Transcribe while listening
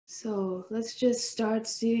So let's just start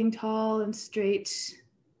sitting tall and straight.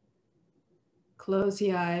 Close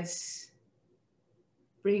the eyes.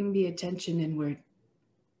 Bring the attention inward.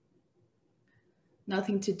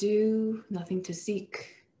 Nothing to do, nothing to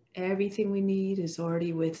seek. Everything we need is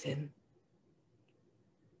already within.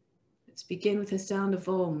 Let's begin with the sound of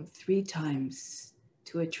Om 3 times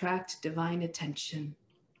to attract divine attention.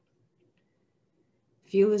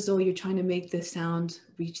 Feel as though you're trying to make the sound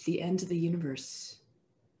reach the end of the universe.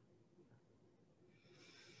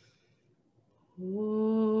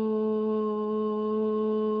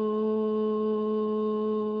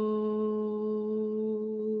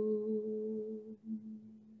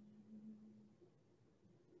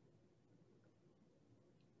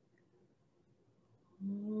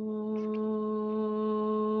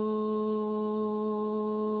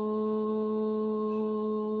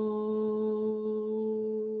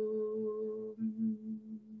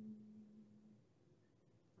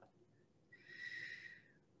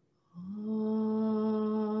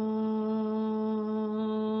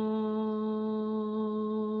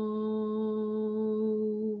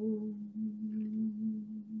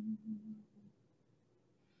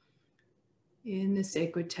 In the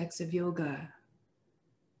sacred text of yoga,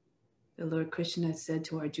 the Lord Krishna said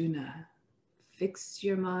to Arjuna, "Fix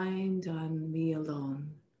your mind on me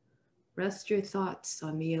alone. Rest your thoughts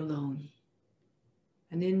on me alone.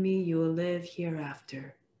 And in me you will live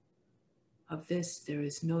hereafter. Of this there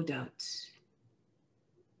is no doubt."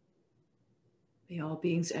 May all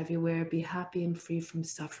beings everywhere be happy and free from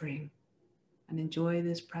suffering, and enjoy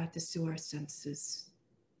this practice to our senses.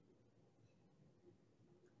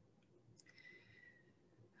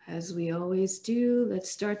 As we always do, let's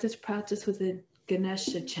start this practice with a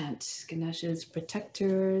Ganesha chant. Ganesha is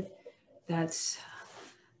protector.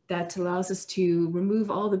 That allows us to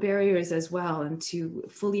remove all the barriers as well and to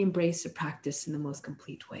fully embrace the practice in the most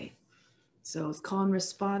complete way. So it's call and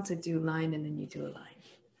response. I do a line and then you do a line.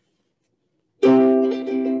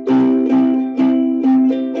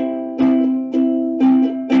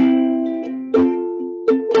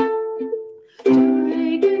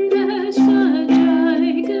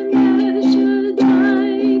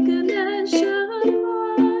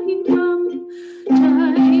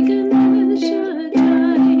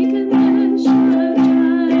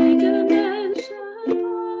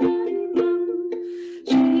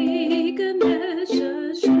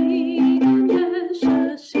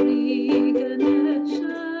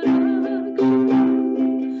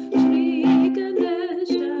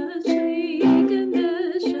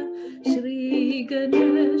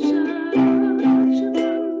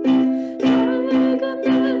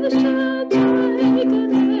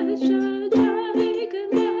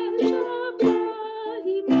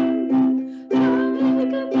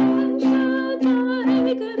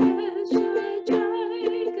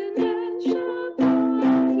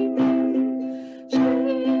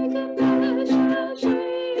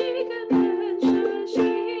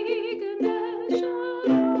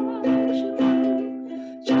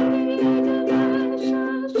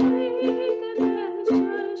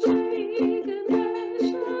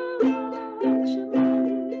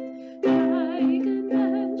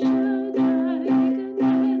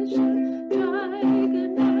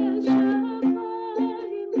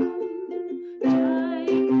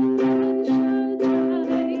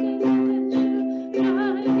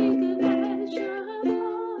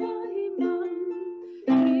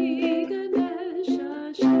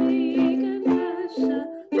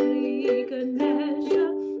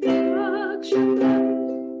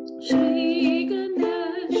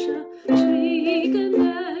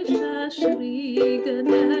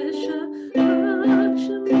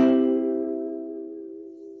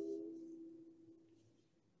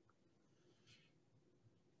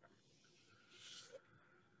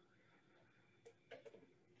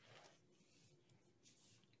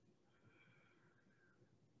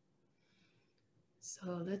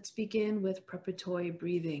 So let's begin with preparatory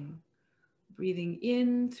breathing. Breathing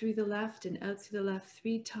in through the left and out through the left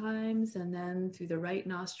 3 times, and then through the right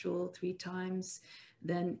nostril 3 times.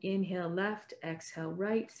 Then inhale left, exhale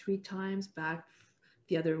right 3 times, back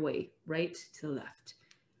the other way, right to the left.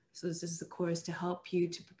 So this is the course to help you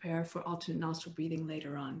to prepare for alternate nostril breathing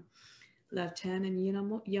later on. Left hand in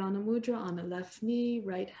Yana Mudra on the left knee,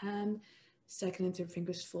 right hand, second and third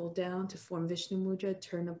fingers fold down to form Vishnu Mudra,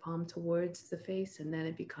 turn the palm towards the face, and then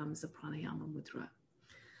it becomes a Pranayama Mudra.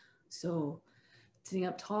 So sitting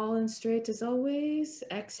up tall and straight as always,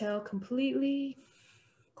 exhale completely,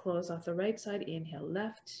 close off the right side, inhale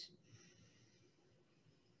left,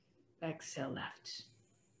 exhale left.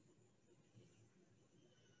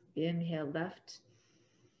 Inhale left,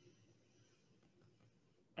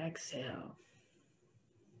 exhale.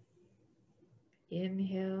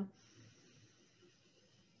 Inhale,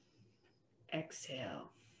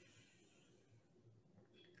 exhale.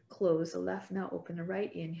 Close the left now, open the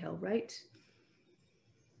right. Inhale, right.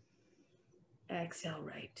 Exhale,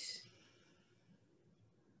 right.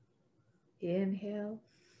 Inhale,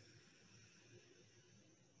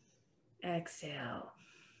 exhale.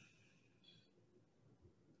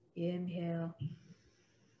 Inhale,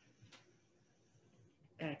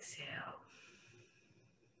 exhale.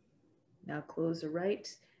 Now close the right,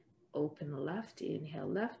 open the left. Inhale,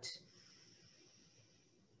 left.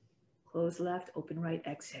 Close left, open right,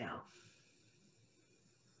 exhale.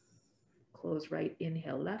 Close right,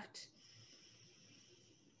 inhale, left.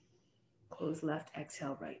 Close left,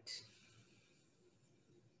 exhale, right.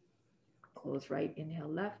 Close right, inhale,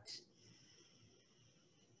 left.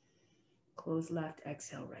 Close left,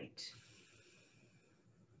 exhale, right.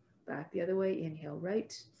 Back the other way, inhale,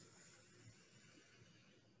 right.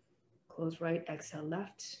 Close right, exhale,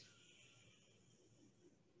 left.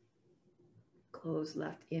 Close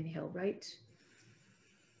left, inhale, right.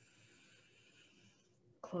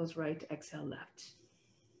 Close right, exhale, left.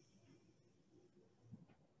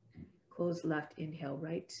 Close left, inhale,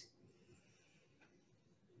 right.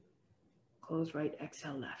 Close right,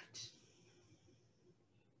 exhale, left.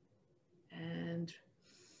 And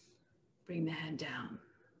bring the hand down.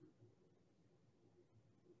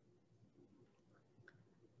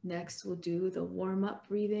 Next, we'll do the warm-up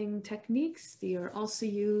breathing techniques. They are also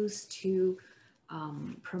used to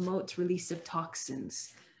promote release of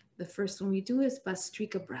toxins. The first one we do is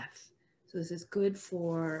Bhastrika breath. So this is good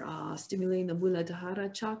for stimulating the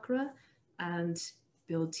Muladhara chakra and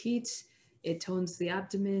builds heat. It tones the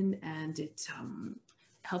abdomen and it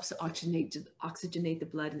helps to oxygenate the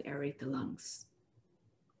blood and aerate the lungs.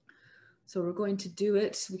 So we're going to do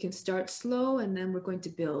it. We can start slow and then we're going to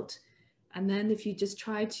build. And then if you just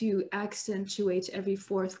try to accentuate every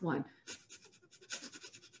fourth one,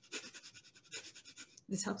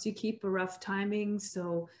 this helps you keep a rough timing.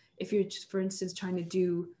 So if you're just, for instance, trying to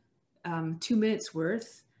do 2 minutes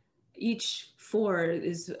worth, each 4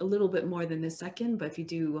 is a little bit more than the second, but if you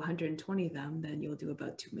do 120 of them, then you'll do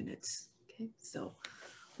about 2 minutes. Okay, so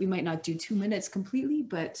we might not do 2 minutes completely,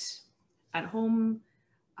 but at home,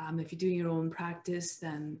 if you're doing your own practice,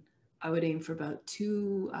 then I would aim for about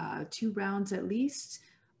two rounds at least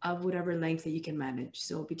of whatever length that you can manage.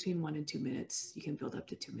 So between 1 and 2 minutes, you can build up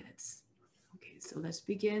to 2 minutes. Okay, so let's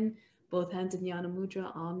begin. Both hands in Jnana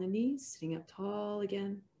Mudra on the knees, sitting up tall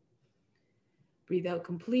again. Breathe out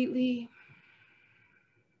completely.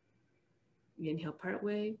 Inhale part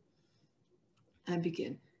way and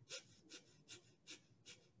begin.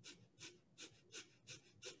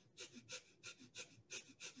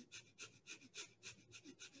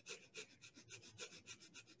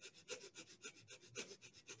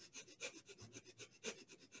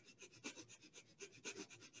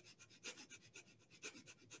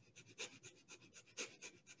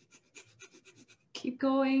 Keep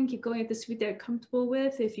going at the speed that you're comfortable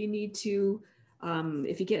with. If you need to,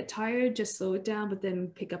 if you get tired, just slow it down, but then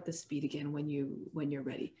pick up the speed again when you're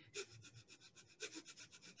ready.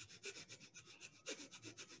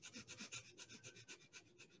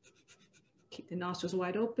 Keep the nostrils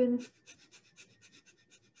wide open.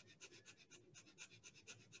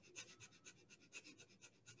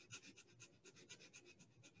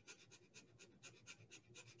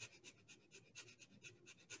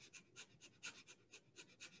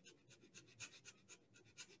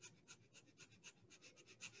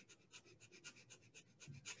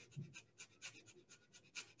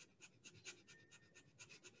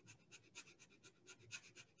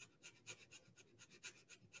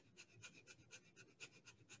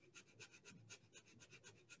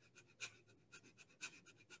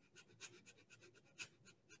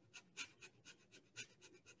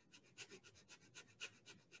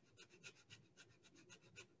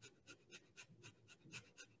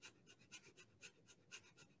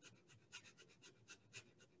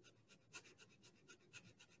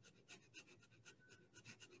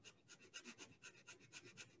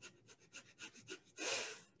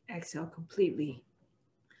 Exhale completely.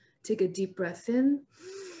 Take a deep breath in.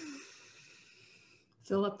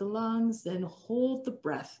 Fill up the lungs, then hold the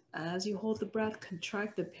breath. As you hold the breath,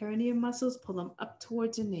 contract the perineum muscles, pull them up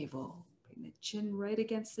towards the navel. Bring the chin right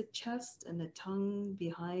against the chest and the tongue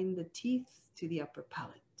behind the teeth to the upper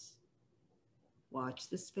palate. Watch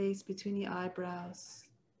the space between the eyebrows.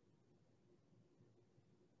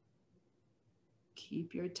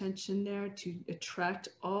 Keep your attention there to attract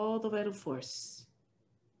all the vital force.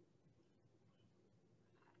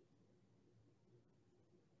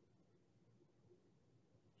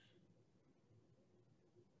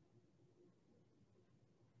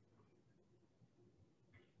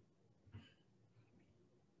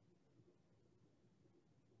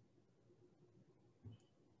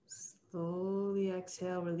 Slowly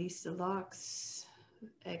exhale, release the locks.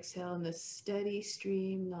 Exhale in the steady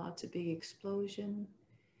stream, not a big explosion.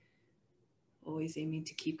 Always aiming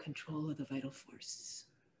to keep control of the vital force.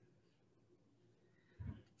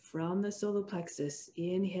 From the solar plexus,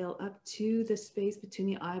 inhale up to the space between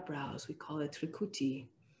the eyebrows. We call it Trikuti.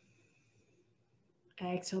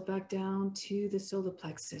 Exhale back down to the solar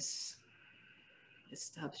plexus.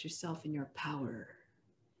 Establish yourself in your power.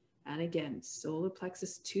 And again, solar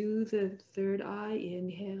plexus to the third eye.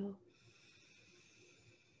 Inhale.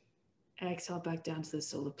 Exhale back down to the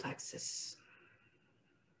solar plexus.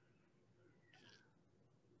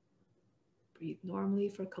 Breathe normally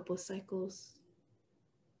for a couple of cycles.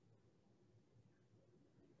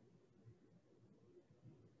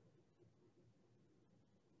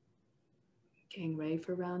 Getting ready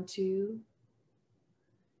for round 2.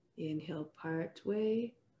 Inhale part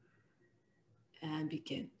way and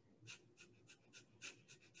begin.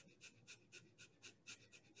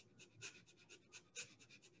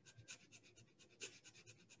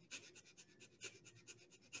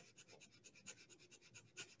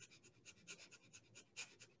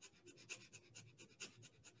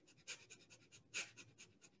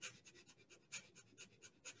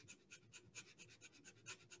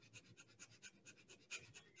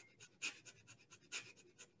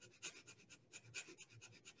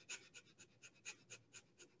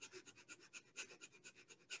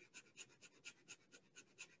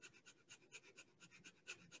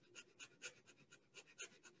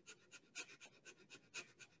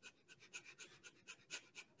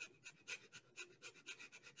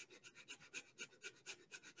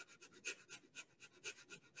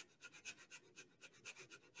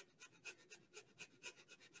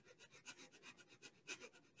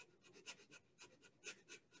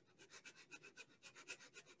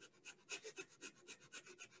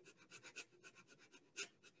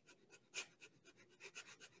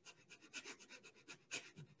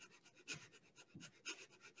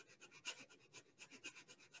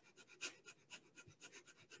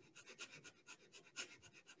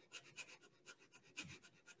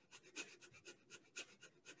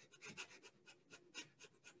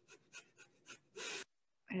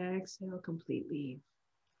 Exhale completely.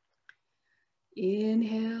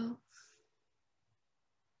 Inhale.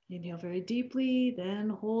 Inhale very deeply, then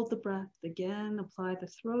hold the breath. Again, apply the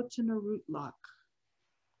throat and a root lock.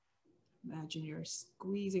 Imagine you're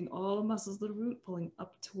squeezing all the muscles of the root, pulling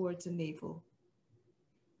up towards the navel.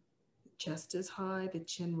 The chest is high, the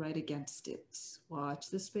chin right against it. Watch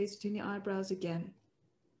the space between the eyebrows again.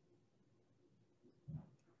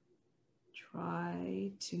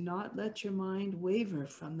 Try to not let your mind waver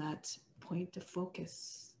from that point of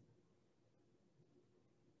focus.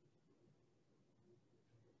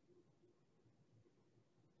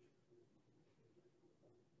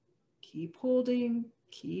 Keep holding,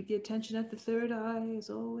 keep the attention at the third eye as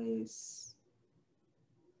always.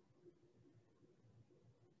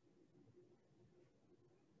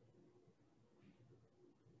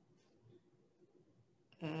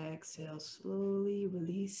 Exhale slowly,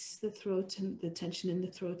 release the throat and the tension in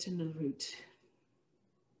the throat and the root.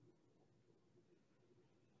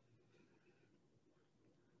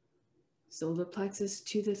 Solar plexus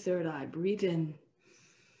to the third eye. Breathe in.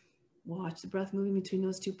 Watch the breath moving between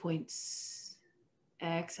those 2 points.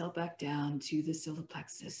 Exhale back down to the solar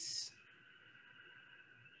plexus.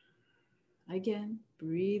 Again,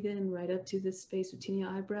 breathe in right up to the space between your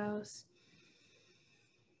eyebrows.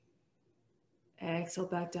 Exhale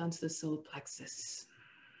back down to the solar plexus.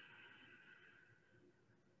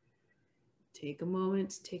 Take a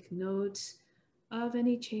moment, take note of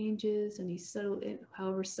any changes, any subtle,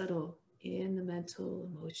 however subtle, in the mental,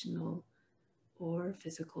 emotional, or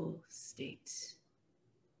physical state.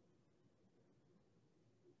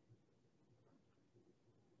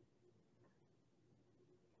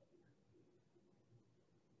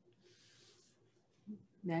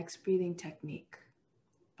 Next breathing technique,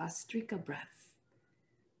 Bhastrika breath.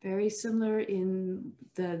 Very similar in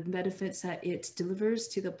the benefits that it delivers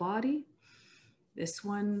to the body. This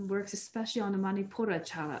one works especially on the Manipura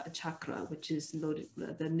chakra, which is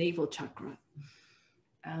the navel chakra.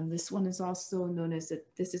 This one is also known as,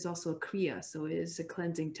 this is also a kriya, so it is a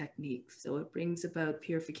cleansing technique. So it brings about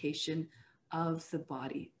purification of the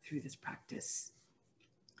body through this practice.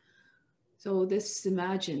 So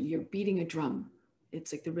imagine you're beating a drum.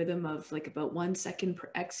 It's like the rhythm of like about 1 second per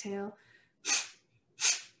exhale.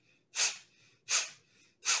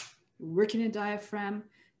 You're working a diaphragm,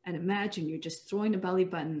 and imagine you're just throwing a belly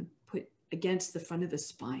button put against the front of the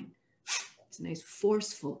spine. It's a nice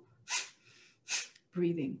forceful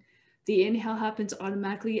breathing. The inhale happens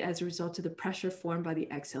automatically as a result of the pressure formed by the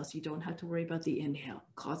exhale. So you don't have to worry about the inhale.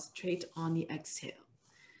 Concentrate on the exhale.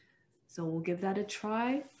 So we'll give that a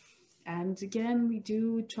try. And again,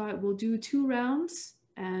 we'll do 2 rounds,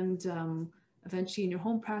 and eventually in your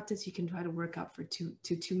home practice, you can try to work up for 2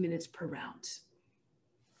 minutes per round.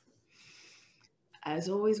 As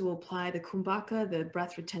always, we'll apply the kumbhaka, the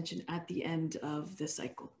breath retention, at the end of the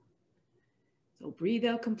cycle. So breathe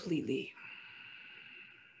out completely.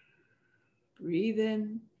 Breathe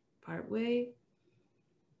in, part way,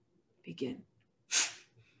 begin.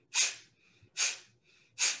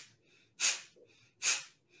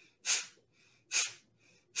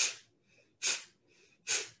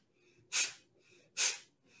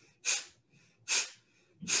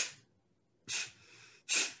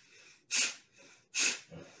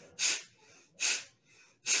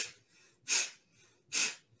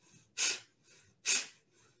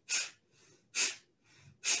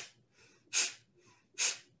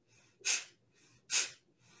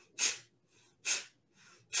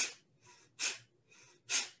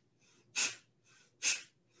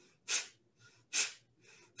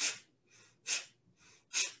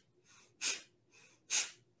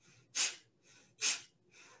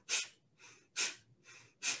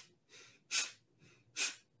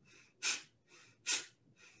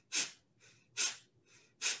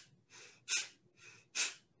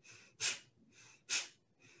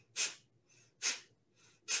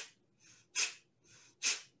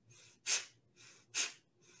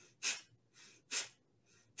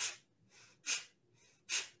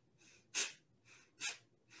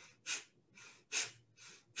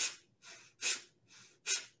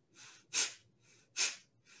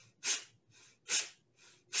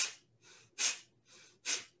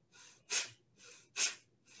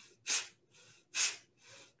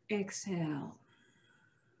 Exhale.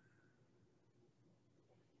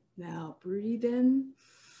 Now breathe in,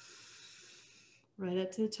 right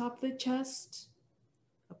up to the top of the chest.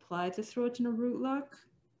 Apply the throat in a root lock.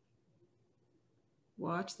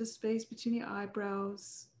 Watch the space between the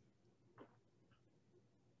eyebrows.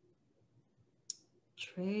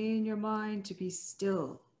 Train your mind to be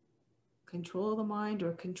still. Control the mind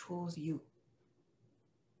or controls you.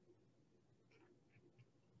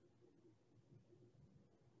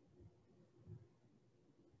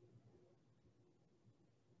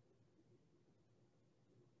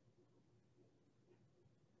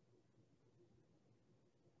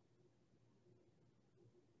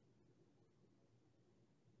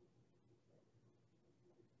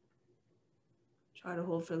 Try to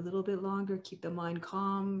hold for a little bit longer. Keep the mind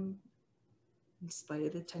calm in spite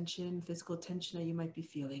of the tension, physical tension that you might be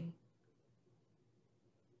feeling.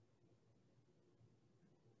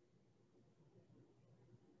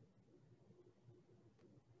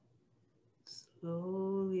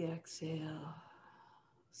 Slowly exhale,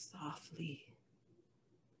 softly.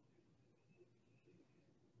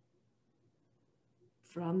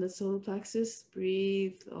 From the solar plexus,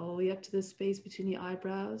 breathe all the way up to the space between the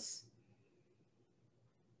eyebrows.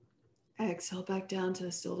 Exhale back down to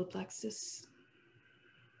the solar plexus.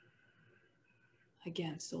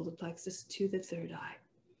 Again, solar plexus to the third eye.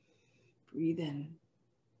 Breathe in.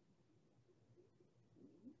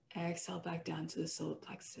 Exhale back down to the solar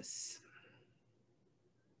plexus.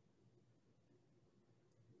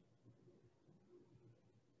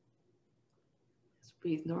 Just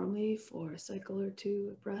breathe normally for a cycle or 2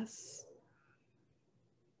 of breaths.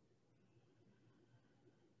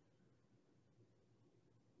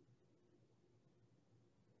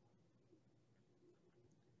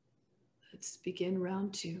 Let's begin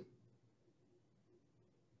round 2.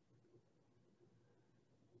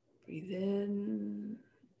 Breathe in,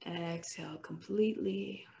 exhale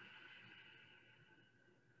completely.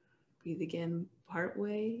 Breathe again part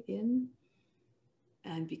way in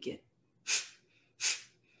and begin.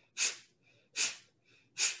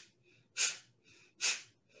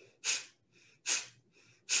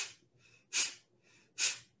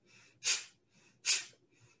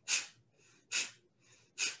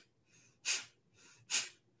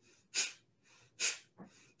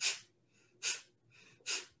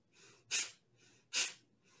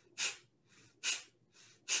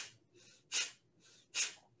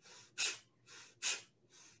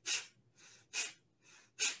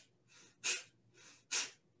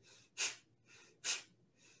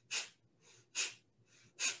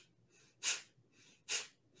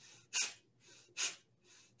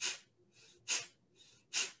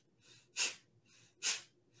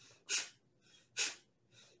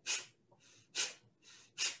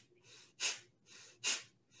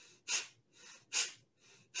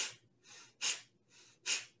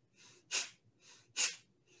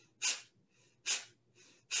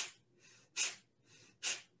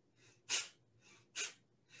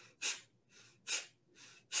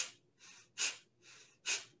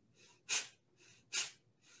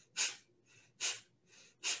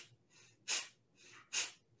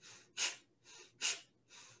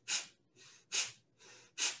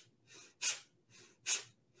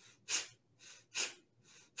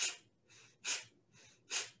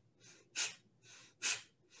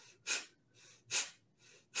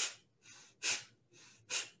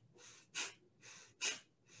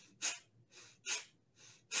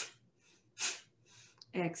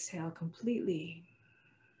 Exhale completely.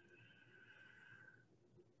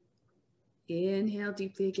 Inhale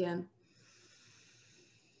deeply again.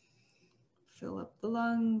 Fill up the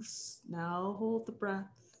lungs. Now hold the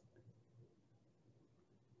breath.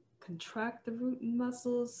 Contract the root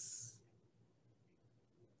muscles.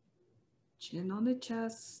 Chin on the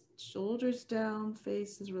chest, shoulders down,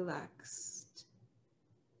 face is relaxed.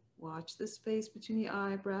 Watch the space between the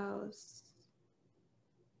eyebrows.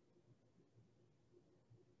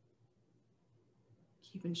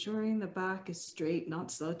 Keep ensuring the back is straight,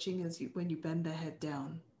 not slouching when you bend the head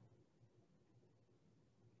down.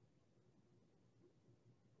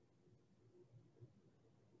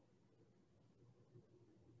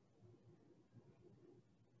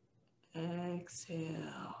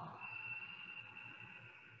 Exhale.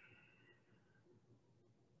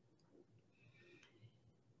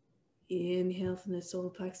 Inhale from the solar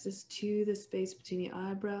plexus to the space between the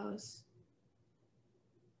eyebrows.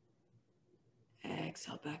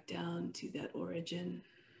 Exhale back down to that origin.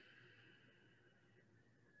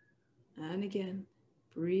 And again,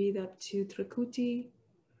 breathe up to Trikuti.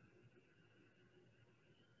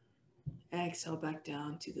 Exhale back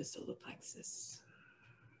down to the solar plexus.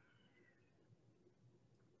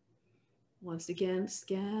 Once again,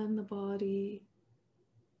 scan the body,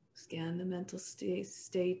 scan the mental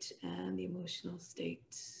state and the emotional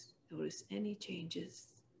state. Notice any changes.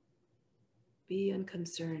 Be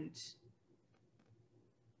unconcerned.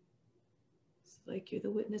 It's like you're the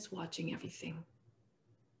witness watching everything.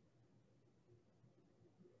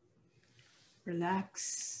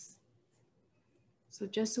 Relax. So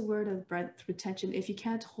just a word of breath retention. If you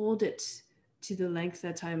can't hold it to the length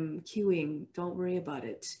that I'm cueing, don't worry about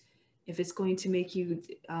it. If it's going to make you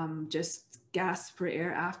just gasp for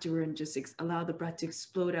air afterward and just allow the breath to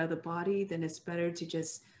explode out of the body, then it's better to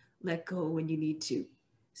just let go when you need to,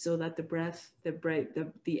 so that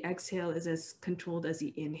the exhale is as controlled as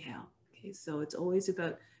the inhale. Okay, so it's always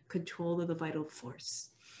about control of the vital force.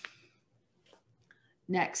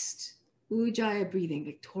 Next, Ujjayi breathing,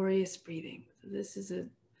 victorious breathing. So this is a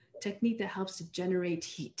technique that helps to generate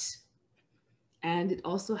heat. And it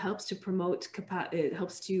also helps to promote, it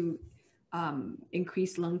helps to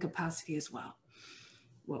increase lung capacity as well.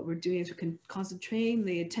 What we're doing is we can concentrate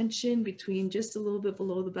the attention between just a little bit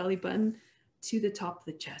below the belly button to the top of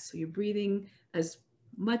the chest. So you're breathing as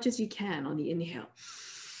much as you can on the inhale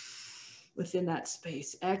within that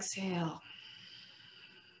space. Exhale,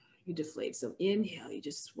 you deflate. So inhale, you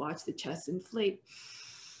just watch the chest inflate.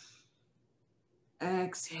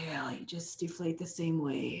 Exhale, you just deflate the same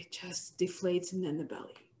way. Chest deflates and then the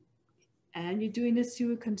belly. And you're doing this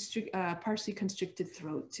to a partially constricted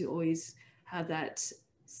throat to always have that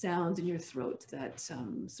sound in your throat, that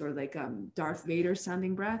sort of like Darth Vader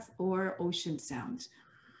sounding breath or ocean sound.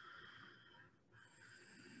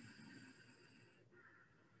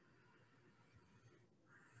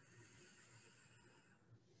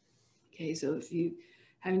 Okay, so if you're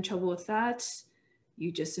having trouble with that,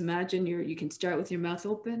 you just imagine you can start with your mouth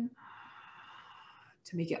open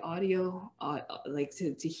to make it audio, like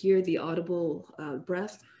to hear the audible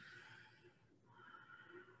breath.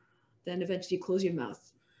 Then eventually close your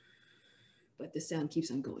mouth, but the sound keeps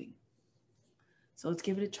on going. So let's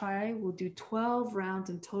give it a try. We'll do 12 rounds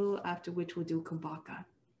in total, after which we'll do Kumbhaka.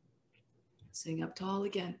 Sitting up tall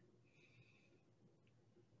again.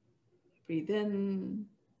 Breathe in,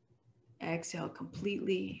 exhale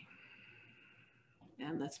completely,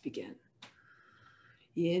 and let's begin.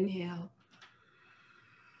 Inhale,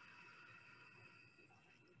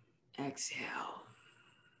 exhale.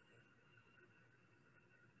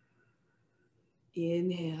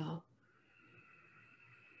 Inhale,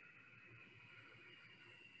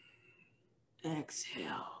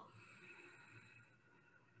 exhale.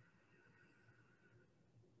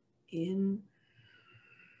 In,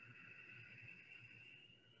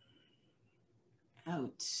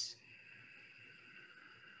 out.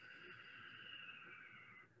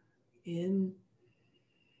 In,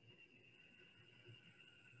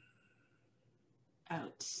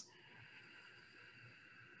 out.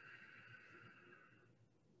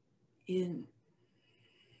 In,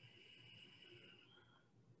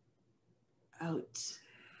 out.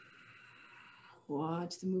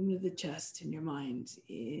 Watch the movement of the chest in your mind.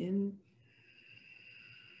 In,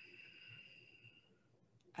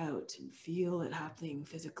 out, and feel it happening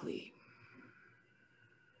physically.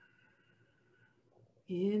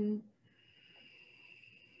 In,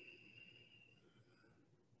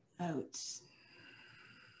 out.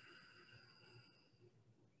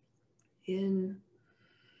 In,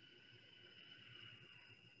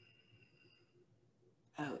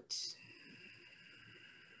 out.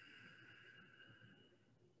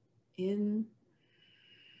 In,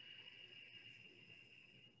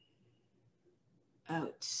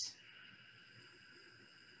 out.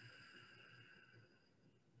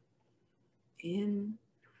 In,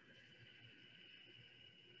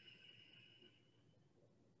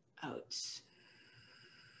 out.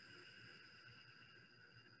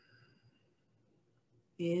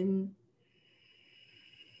 In,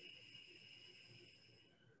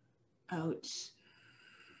 out.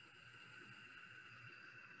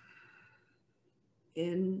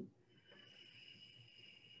 In,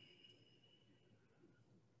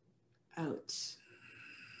 out.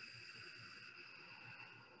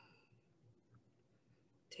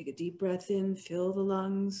 Take a deep breath in, fill the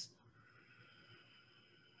lungs.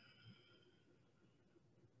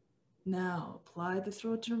 Now, apply the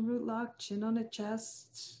throat to root lock, chin on the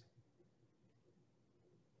chest.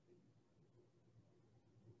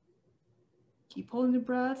 Keep holding your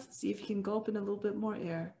breath. See if you can gulp in a little bit more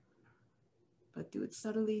air, but do it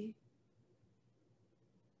subtly.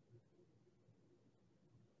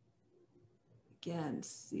 Again,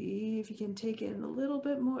 see if you can take in a little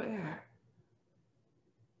bit more air.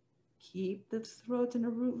 Keep the throat in a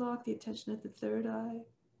root lock, the attention at the third eye.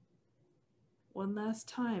 One last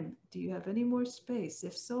time. Do you have any more space?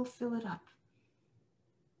 If so, fill it up.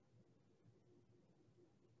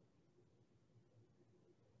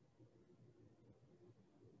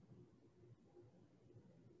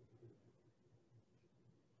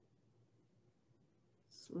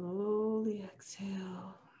 Slowly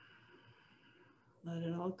exhale. Let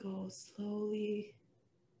it all go slowly.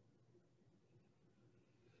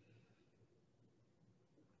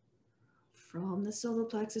 From the solar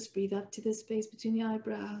plexus, breathe up to the space between the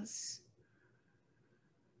eyebrows.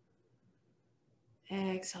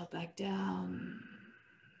 Exhale back down.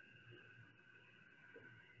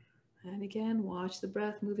 And again, watch the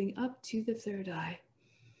breath moving up to the third eye.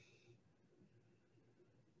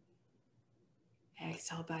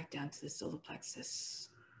 Exhale back down to the solar plexus.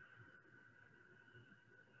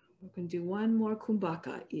 We're going to do one more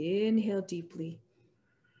kumbhaka. Inhale deeply.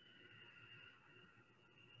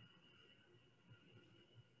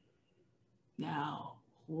 Now,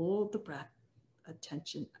 hold the breath.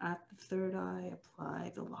 Attention at the third eye.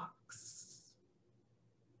 Apply the locks.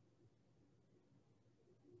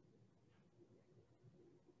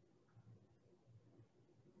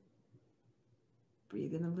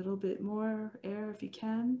 Breathe in a little bit more air if you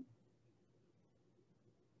can.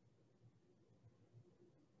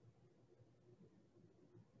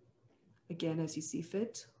 Again, as you see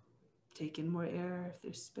fit, take in more air if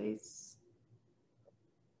there's space.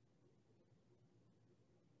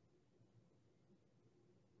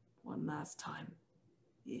 One last time.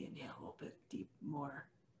 Inhale a little bit deep more.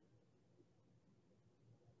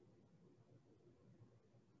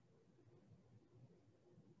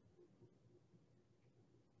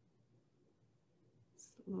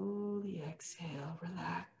 Slowly exhale,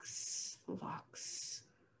 relax the locks.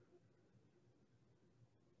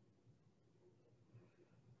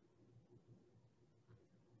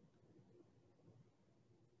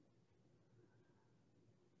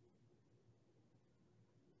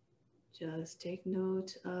 Just take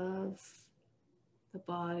note of the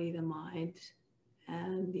body, the mind,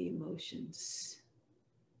 and the emotions.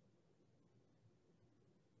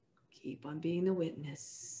 Keep on being the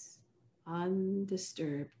witness,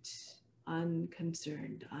 undisturbed,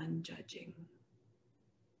 unconcerned, unjudging.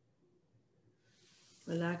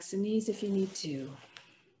 Relax the knees if you need to.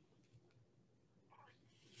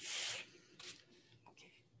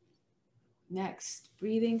 Okay. Next,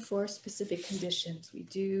 breathing for specific conditions. We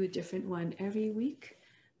do a different one every week.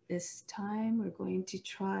 This time we're going to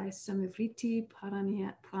try Samavriti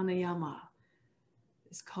Pranayama.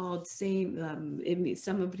 It's called same,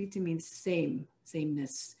 Samavriti means same,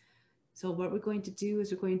 sameness. So what we're going to do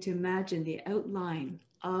is we're going to imagine the outline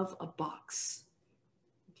of a box.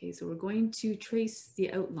 Okay, so we're going to trace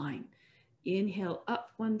the outline. Inhale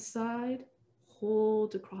up one side,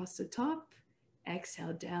 hold across the top,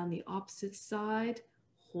 exhale down the opposite side,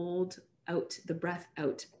 hold out the breath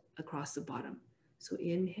out across the bottom. So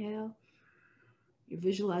inhale, you're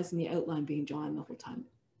visualizing the outline being drawn the whole time.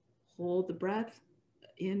 Hold the breath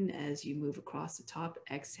in as you move across the top,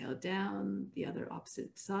 exhale down the other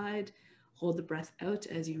opposite side, hold the breath out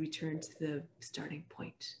as you return to the starting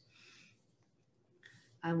point.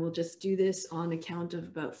 And we'll just do this on a count of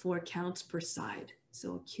about 4 counts per side.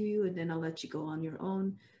 So I'll cue you and then I'll let you go on your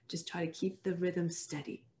own. Just try to keep the rhythm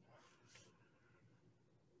steady.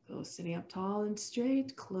 So sitting up tall and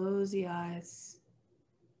straight, close the eyes.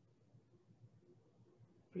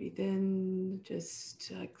 Breathe in,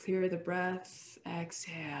 just clear the breath,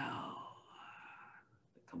 exhale.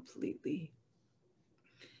 completely.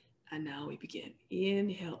 And now we begin.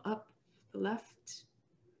 Inhale up the left.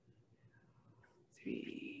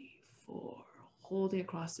 3, 4. Holding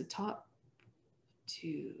across the top.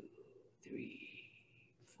 2, 3,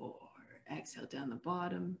 4. Exhale down the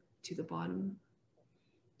bottom to the bottom.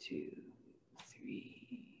 2,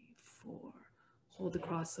 3, 4. Hold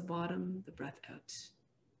across the bottom, the breath out.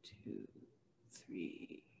 2,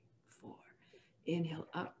 3, 4. Inhale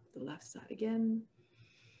up the left side again.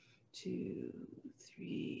 2,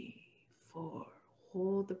 3, 4.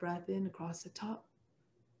 Hold the breath in across the top.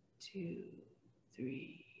 2,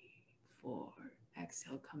 3, 4.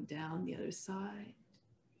 Exhale, come down the other side.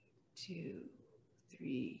 2,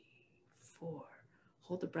 3, 4.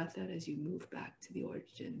 Hold the breath out as you move back to the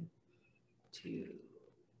origin. 2,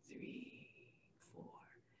 3, 4.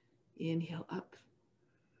 Inhale up.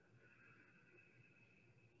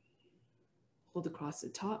 Hold across the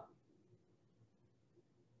top.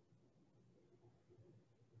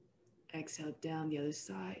 Exhale down the other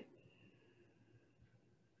side.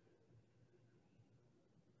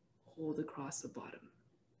 Hold across the bottom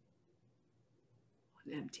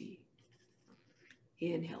on empty.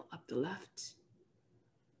 Inhale up the left.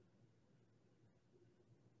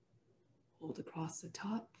 Hold across the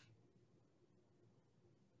top.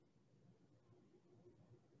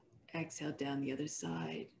 Exhale down the other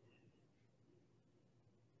side.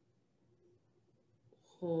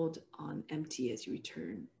 Hold on empty as you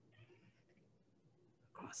return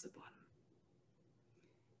across the bottom.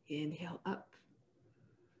 Inhale up.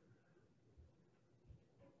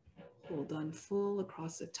 Hold on full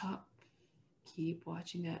across the top. Keep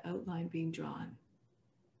watching that outline being drawn.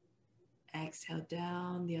 Exhale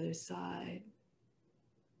down the other side.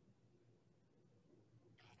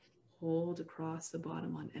 Hold across the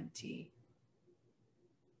bottom on empty.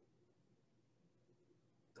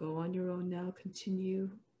 Go on your own now. Continue.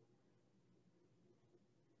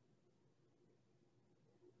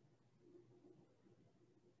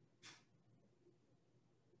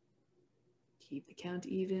 Keep the count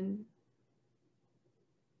even.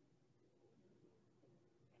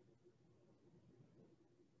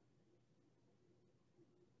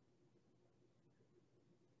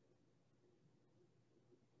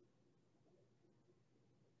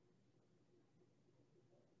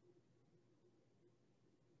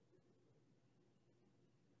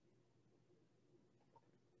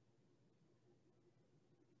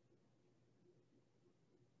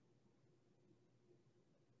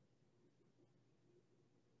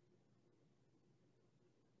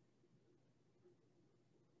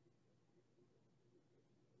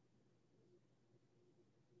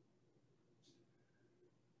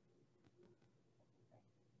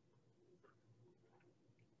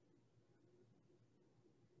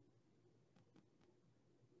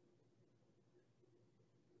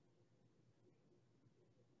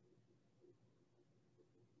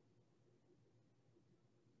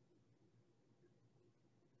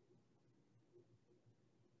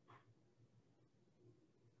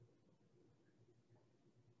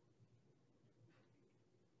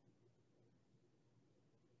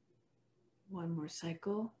 One more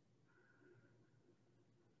cycle.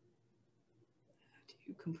 After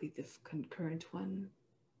you complete the concurrent one.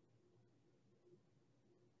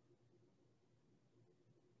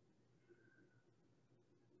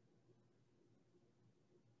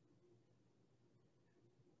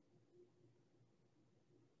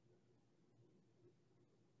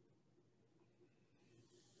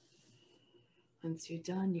 Once you're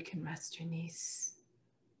done, you can rest your knees.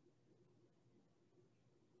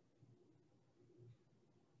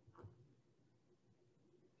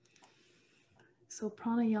 So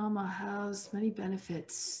pranayama has many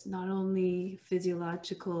benefits, not only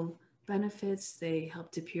physiological benefits, they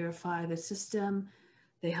help to purify the system,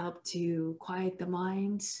 they help to quiet the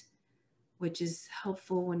mind, which is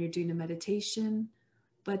helpful when you're doing a meditation,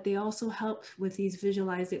 but they also help with these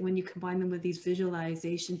when you combine them with these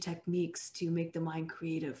visualization techniques to make the mind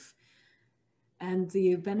creative. And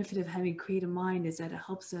the benefit of having a creative mind is that it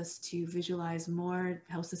helps us to visualize more, it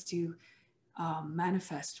helps us to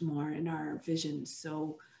manifest more in our vision.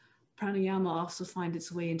 So pranayama also finds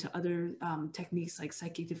its way into other techniques like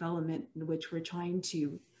psychic development, in which we're trying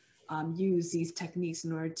to use these techniques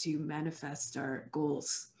in order to manifest our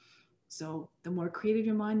goals. So the more creative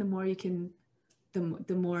your mind, the more you can,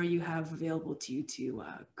 the more you have available to you to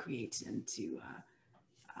create and to,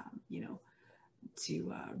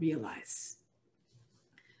 realize.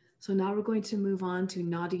 So now we're going to move on to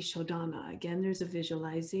Nadi Shodhana. Again, there's a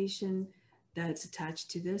visualization that's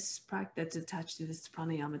attached to this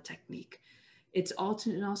pranayama technique. It's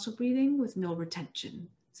alternate nostril breathing with no retention.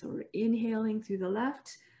 So we're inhaling through the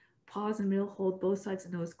left, Pause in the middle, hold both sides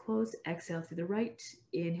of the nose closed. Exhale through the right.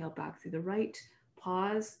 Inhale back through the right.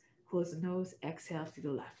 Pause, close the nose, exhale through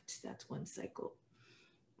the left. That's one cycle.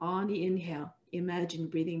 On the inhale, imagine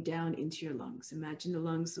breathing down into your lungs. Imagine the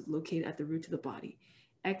lungs located at the root of the body.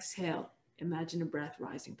 Exhale, imagine the breath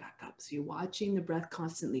rising back up. So you're watching the breath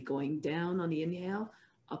constantly going down on the inhale,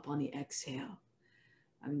 up on the exhale.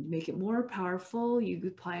 And to make it more powerful, you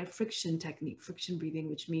apply a friction technique, friction breathing,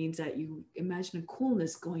 which means that you imagine a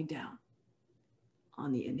coolness going down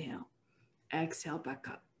on the inhale. Exhale back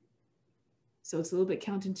up. So it's a little bit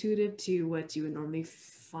counterintuitive to what you would normally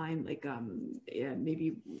find, like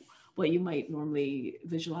maybe what you might normally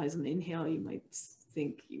visualize on the inhale. You might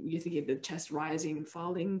think you're thinking of the chest rising and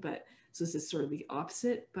falling, but so this is sort of the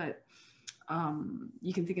opposite. But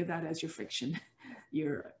you can think of that as your friction,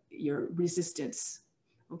 your resistance.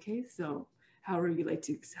 Okay, so however you like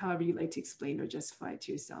to explain or justify it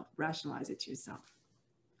to yourself, rationalize it to yourself.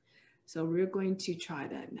 So we're going to try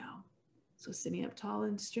that now. So sitting up tall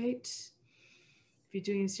and straight. If you're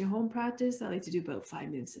doing this in your home practice, I like to do about 5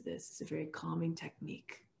 minutes of this. It's a very calming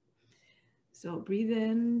technique. So breathe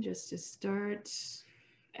in just to start.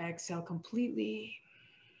 Exhale completely.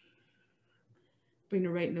 Bring the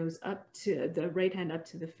right nose up to the right hand up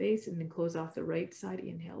to the face and then close off the right side.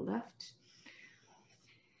 Inhale left.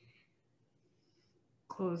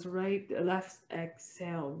 Close right, left,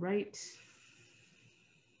 exhale right.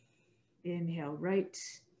 Inhale right.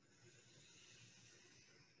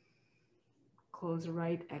 Close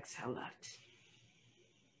right, exhale left.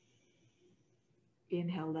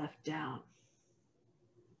 Inhale left down.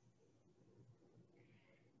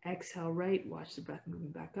 Exhale right, watch the breath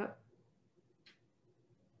moving back up.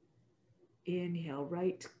 Inhale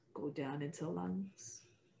right, go down into the lungs.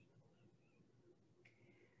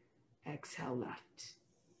 Exhale left.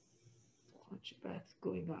 Watch your breath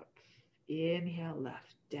going up. Inhale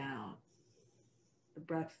left, down. The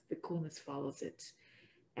breath, the coolness follows it.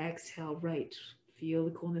 Exhale right, feel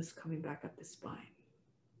the coolness coming back up the spine.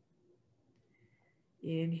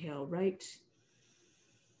 Inhale right.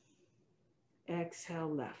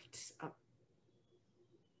 Exhale left, up.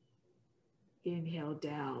 Inhale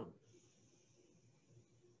down.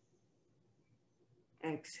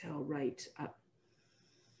 Exhale right, up.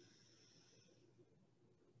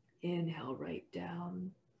 Inhale right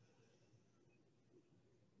down.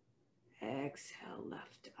 Exhale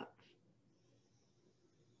left, up.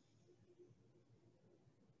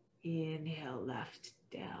 Inhale left,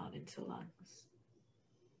 down into lungs.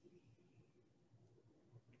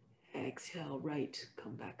 Exhale right,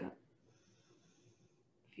 come back up.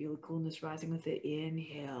 Feel the coolness rising with it.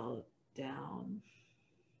 Inhale down,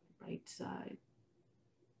 right side.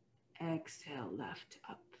 Exhale left,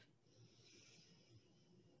 up.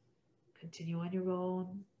 Continue on your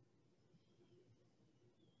own.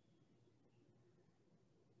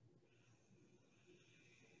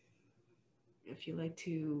 If you like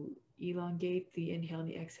to elongate the inhale and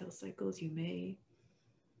the exhale cycles, you may.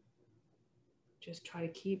 Just try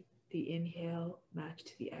to keep the inhale matched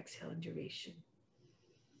to the exhale in duration.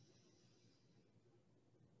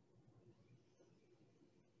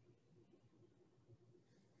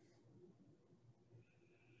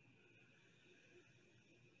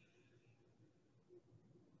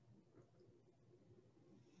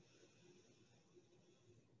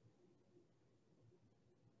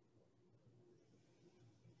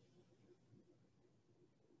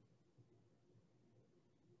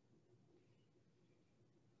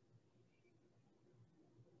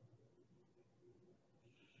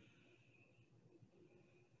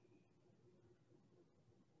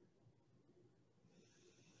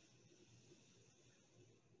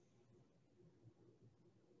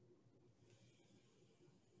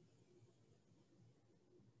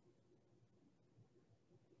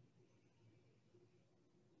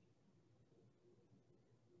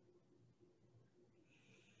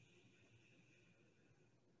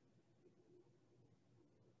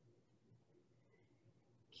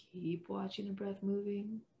 Keep watching the breath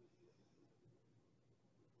moving.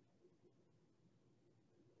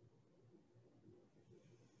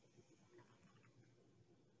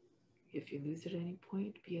 If you lose at any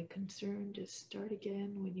point, be a concern. Just start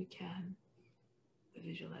again when you can. The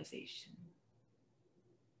visualization.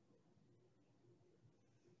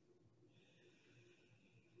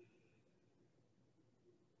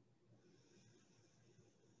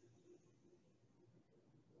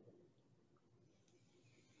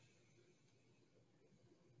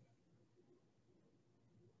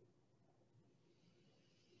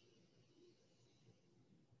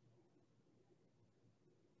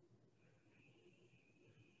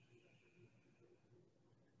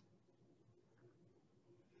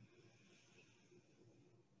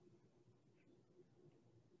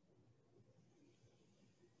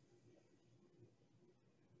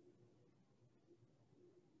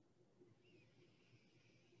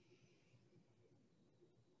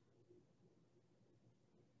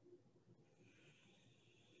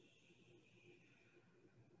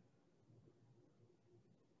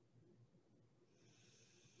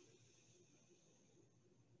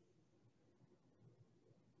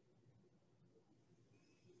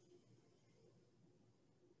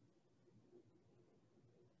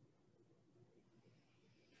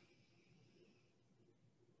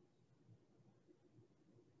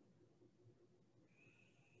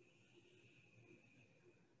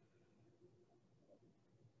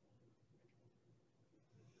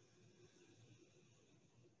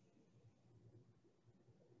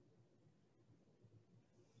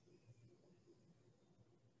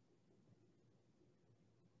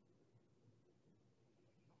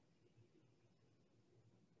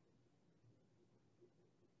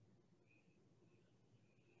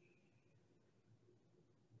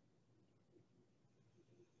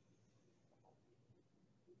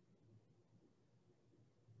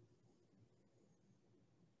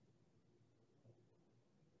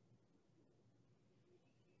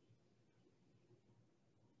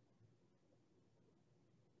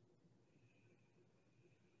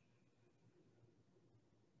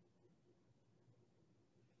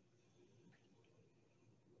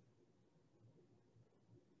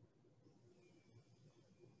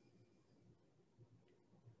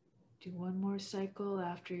 Do one more cycle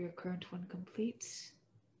after your current one completes.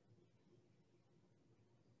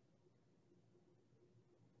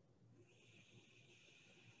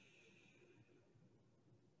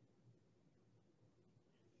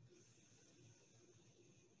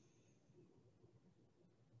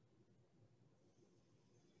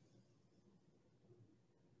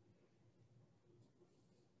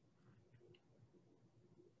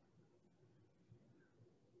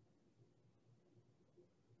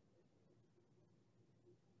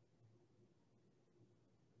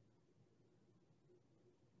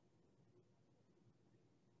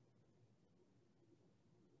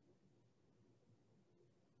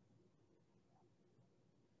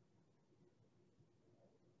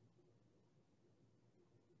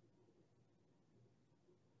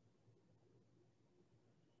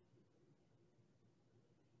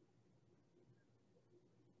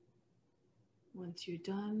 Once you're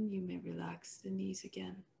done, you may relax the knees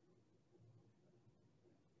again.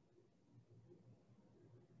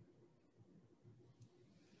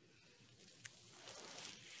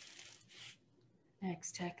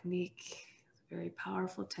 Next technique, very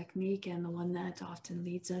powerful technique, and the one that often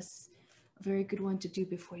leads us, a very good one to do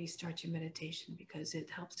before you start your meditation because it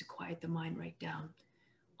helps to quiet the mind right down.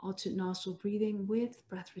 Alternate nostril breathing with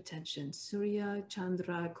breath retention, Surya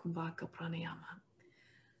Chandra Kumbhaka Pranayama.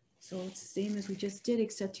 So it's the same as we just did,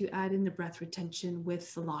 except you add in the breath retention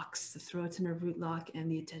with the locks, the throat and a root lock,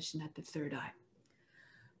 and the attention at the third eye.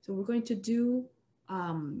 So we're going to do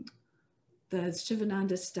the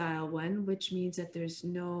Shivananda style one, which means that there's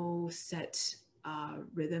no set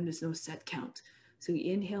rhythm, there's no set count. So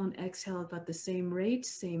we inhale and exhale about the same rate,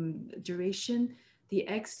 same duration.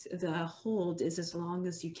 The hold is as long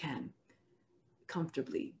as you can,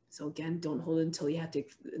 comfortably. So again, don't hold it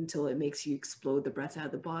until it makes you explode the breath out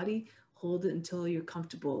of the body. Hold it until you're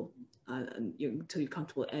comfortable, until you're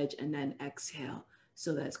comfortable edge, and then exhale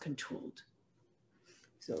so that it's controlled.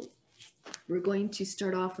 So we're going to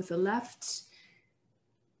start off with the left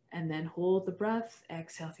and then hold the breath,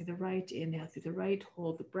 exhale through the right, inhale through the right,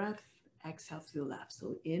 hold the breath, exhale through the left.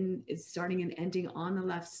 So it's starting and ending on the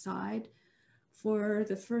left side. For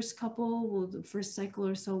the first the first cycle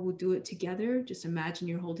or so, we'll do it together. Just imagine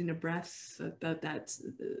you're holding a breath that's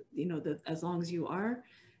as long as you are.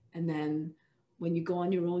 And then when you go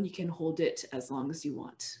on your own, you can hold it as long as you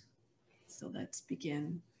want. So let's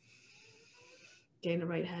begin. Getting the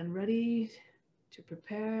right hand ready to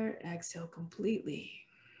prepare. Exhale completely.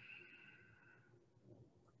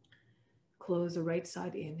 Close the right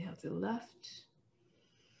side, inhale to the left.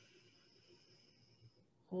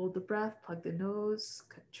 Hold the breath, plug the nose,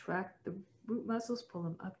 contract the root muscles, pull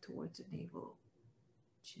them up towards the navel.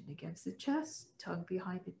 Chin against the chest, tongue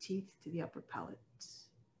behind the teeth to the upper palate.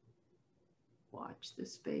 Watch the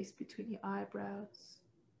space between the eyebrows.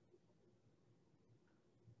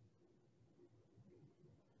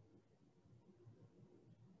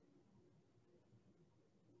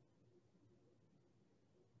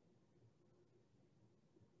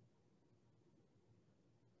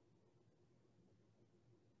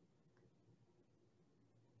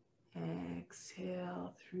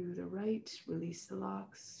 Exhale through the right, release the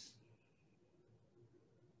locks.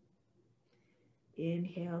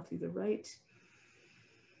 Inhale through the right.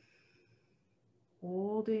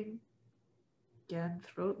 Holding. Again,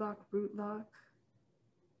 throat lock, root lock.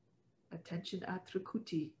 Attention at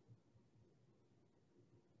Trikuti.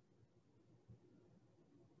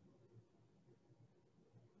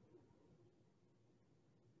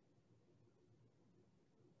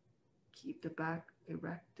 Keep the back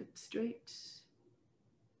erect and straight.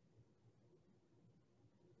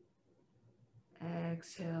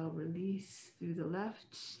 Exhale, release through the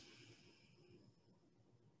left.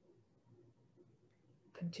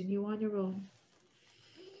 Continue on your own.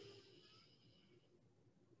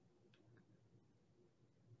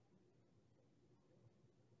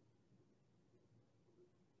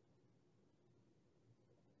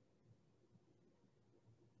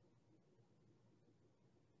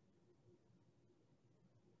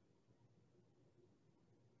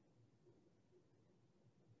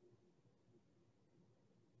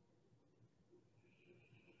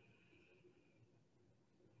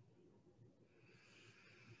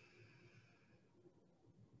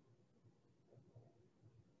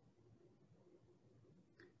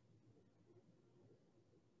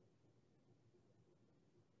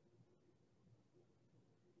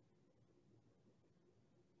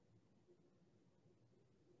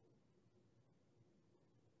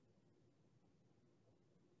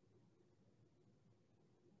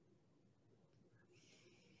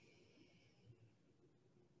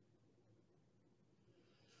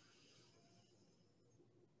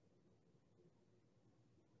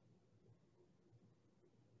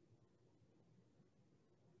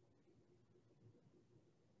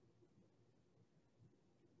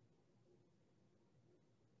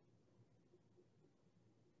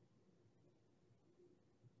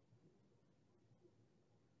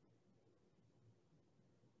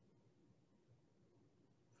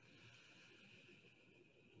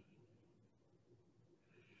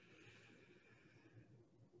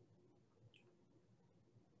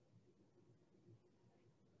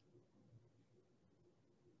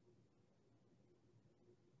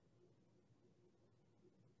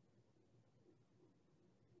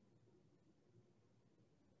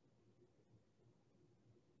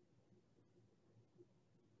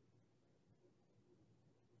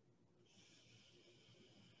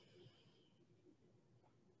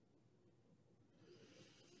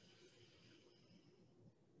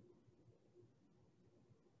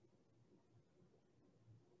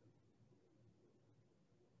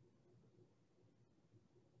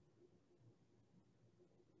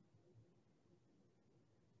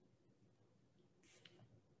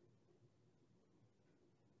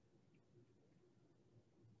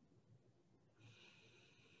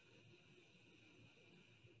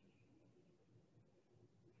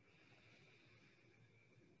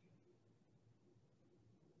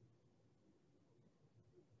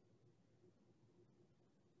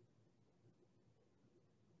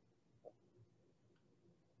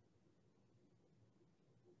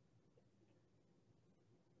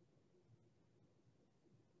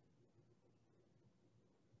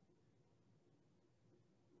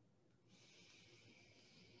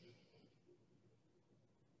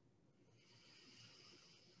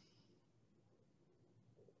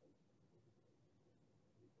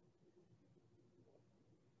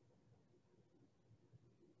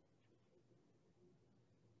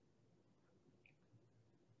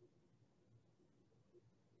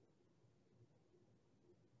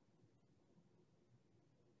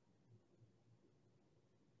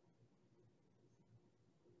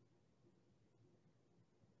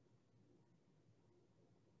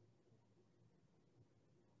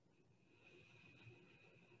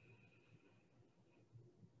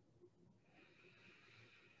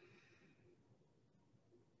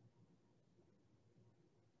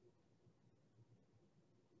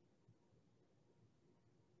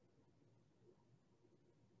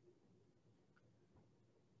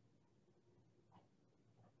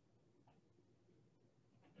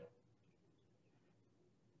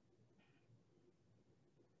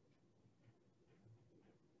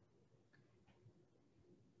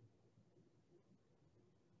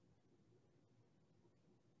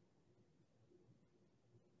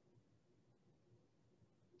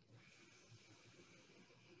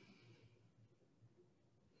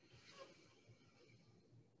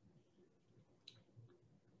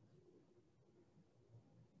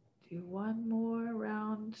 Do one more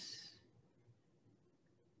round.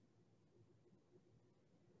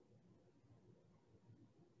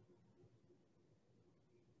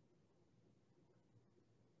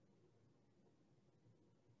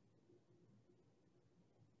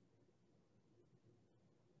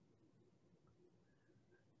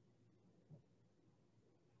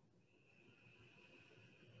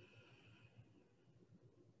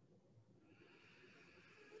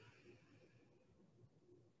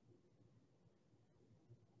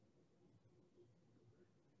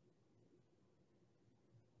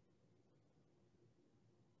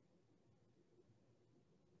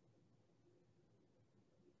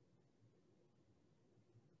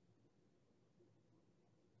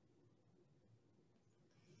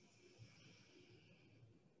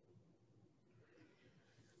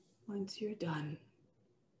 Once you're done,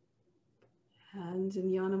 hands in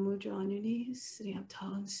Yana Mudra on your knees, sitting up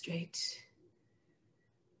tall and straight.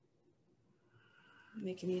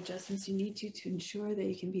 Make any adjustments you need to ensure that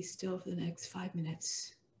you can be still for the next 5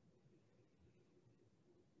 minutes.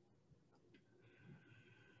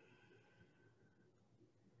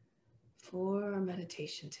 For our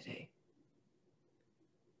meditation today,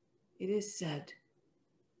 it is said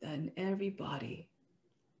that in every body,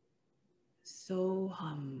 so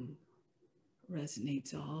hum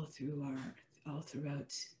resonates all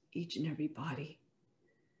throughout each and every body,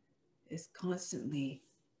 is constantly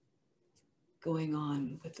going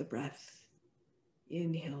on with the breath.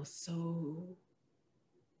 Inhale, so.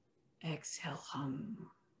 Exhale, hum.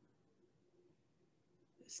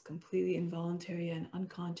 It's completely involuntary and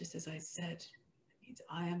unconscious, as I said. It means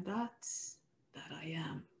I am that I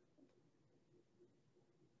am.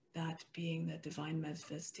 That being the divine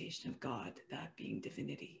manifestation of God, that being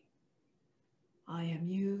divinity. I am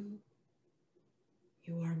you,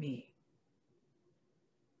 you are me.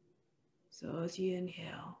 So as you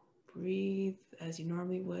inhale, breathe as you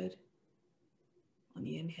normally would. On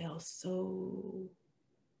the inhale, so.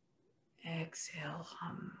 Exhale,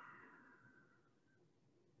 hum.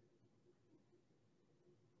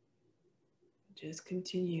 Just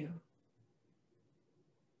continue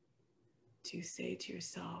to say to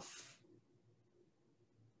yourself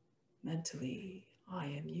mentally, I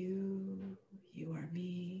am you, you are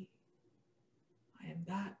me, I am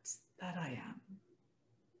that I am.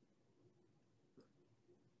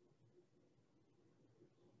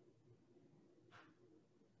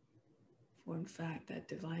 For in fact, that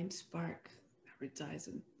divine spark that resides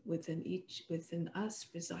within us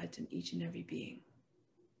resides in each and every being.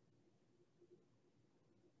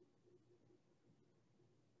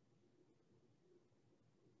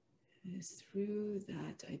 It is through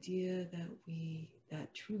that idea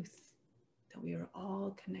that truth, that we are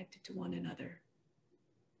all connected to one another.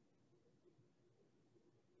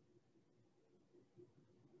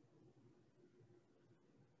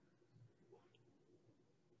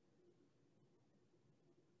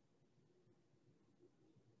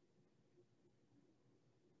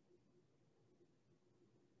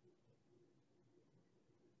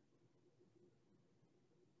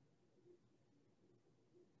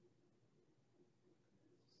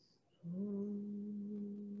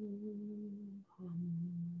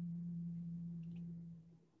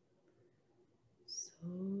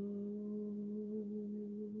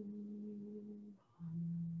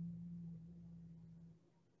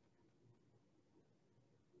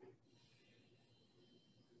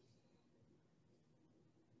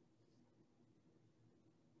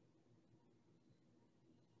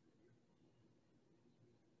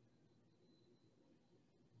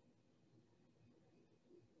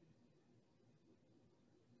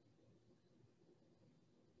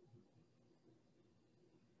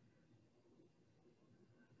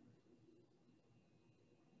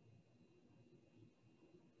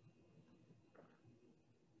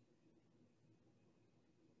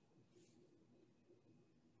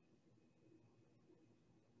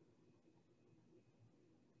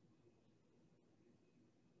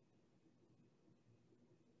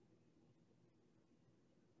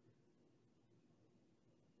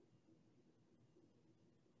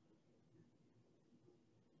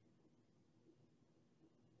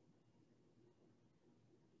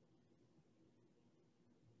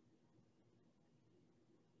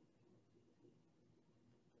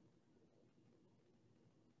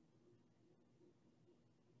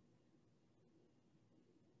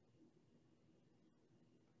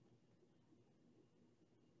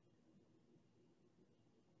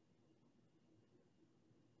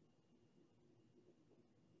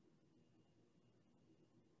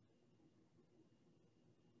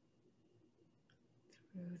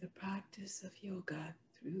 Through the practice of yoga,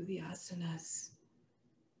 through the asanas,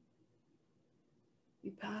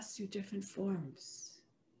 pass through different forms.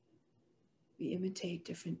 We imitate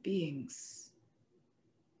different beings.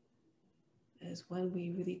 As when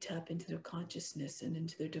we really tap into their consciousness and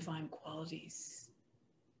into their divine qualities,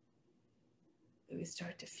 that we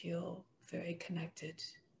start to feel very connected,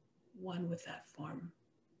 one with that form.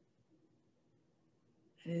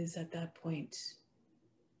 And it is at that point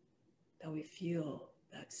that we feel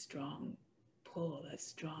that strong pull, that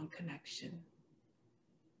strong connection.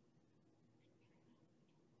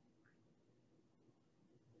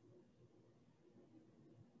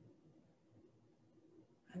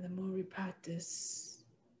 And the more we practice,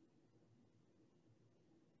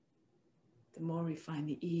 the more we find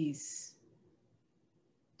the ease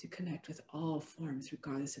to connect with all forms,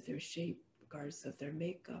 regardless of their shape, regardless of their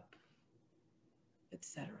makeup,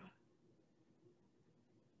 etc.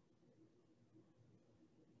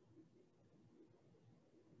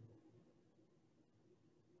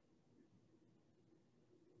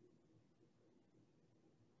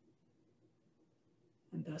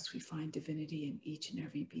 And thus we find divinity in each and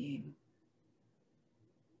every being,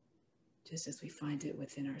 just as we find it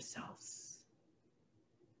within ourselves.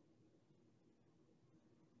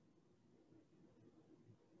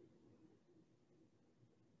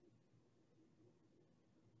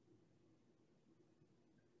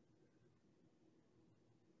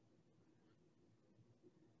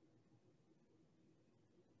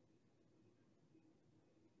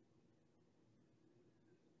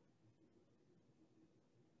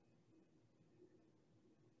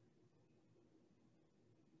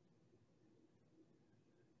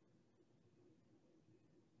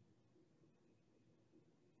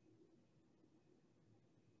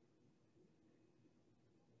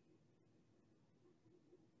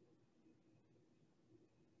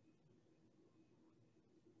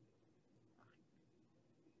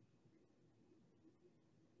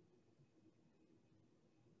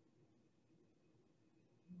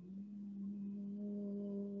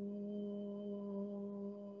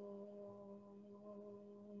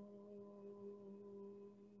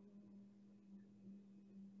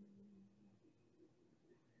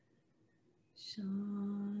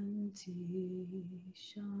 Shanti,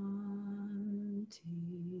 Shanti,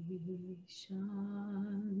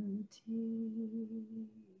 Shanti.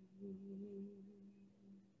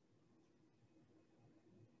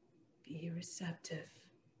 Be receptive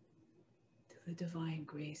to the divine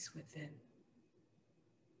grace within.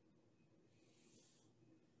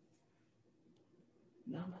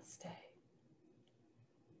 Namaste.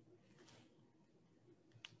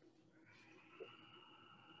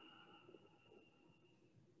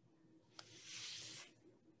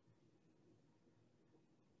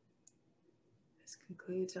 This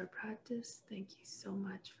concludes our practice. Thank you so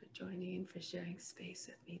much for joining and for sharing space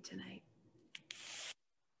with me tonight.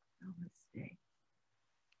 Namaste.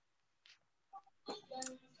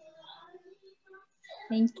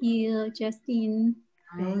 Thank you, Justin.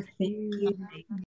 Thank you.